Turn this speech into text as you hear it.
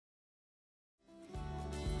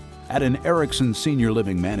At an Erickson Senior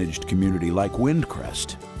Living managed community like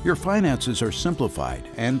Crest, your finances are simplified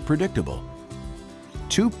and predictable.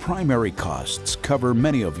 Two primary costs cover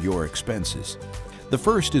many of your expenses. The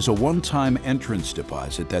first is a one-time entrance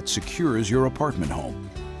deposit that secures your apartment home.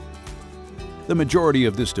 The majority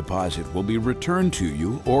of this deposit will be returned to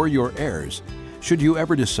you or your heirs should you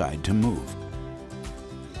ever decide to move.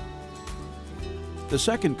 The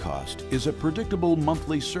second cost is a predictable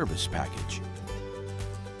monthly service package.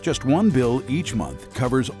 Just one bill each month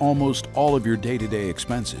covers almost all of your day-to-day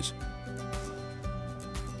expenses.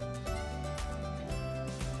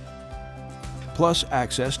 Plus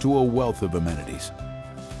access to a wealth of amenities.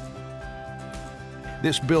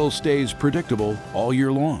 This bill stays predictable all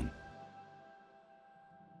year long.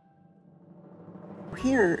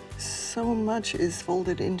 Here, so much is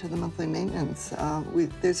folded into the monthly maintenance.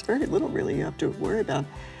 There's very little really you have to worry about.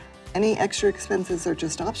 Any extra expenses are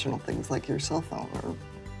just optional things like your cell phone or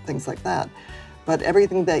things like that. But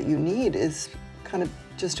everything that you need is kind of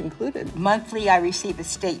just included. Monthly, I receive a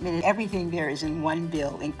statement and everything there is in one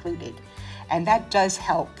bill included. And that does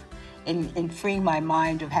help in freeing my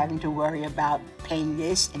mind of having to worry about paying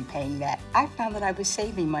this and paying that. I found that I was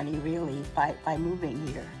saving money really by moving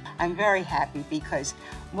here. I'm very happy because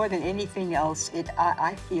more than anything else,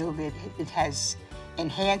 I feel that it has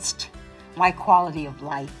enhanced my quality of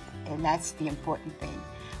life, and that's the important thing.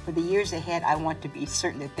 For the years ahead, I want to be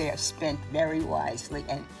certain that they are spent very wisely,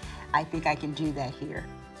 and I think I can do that here.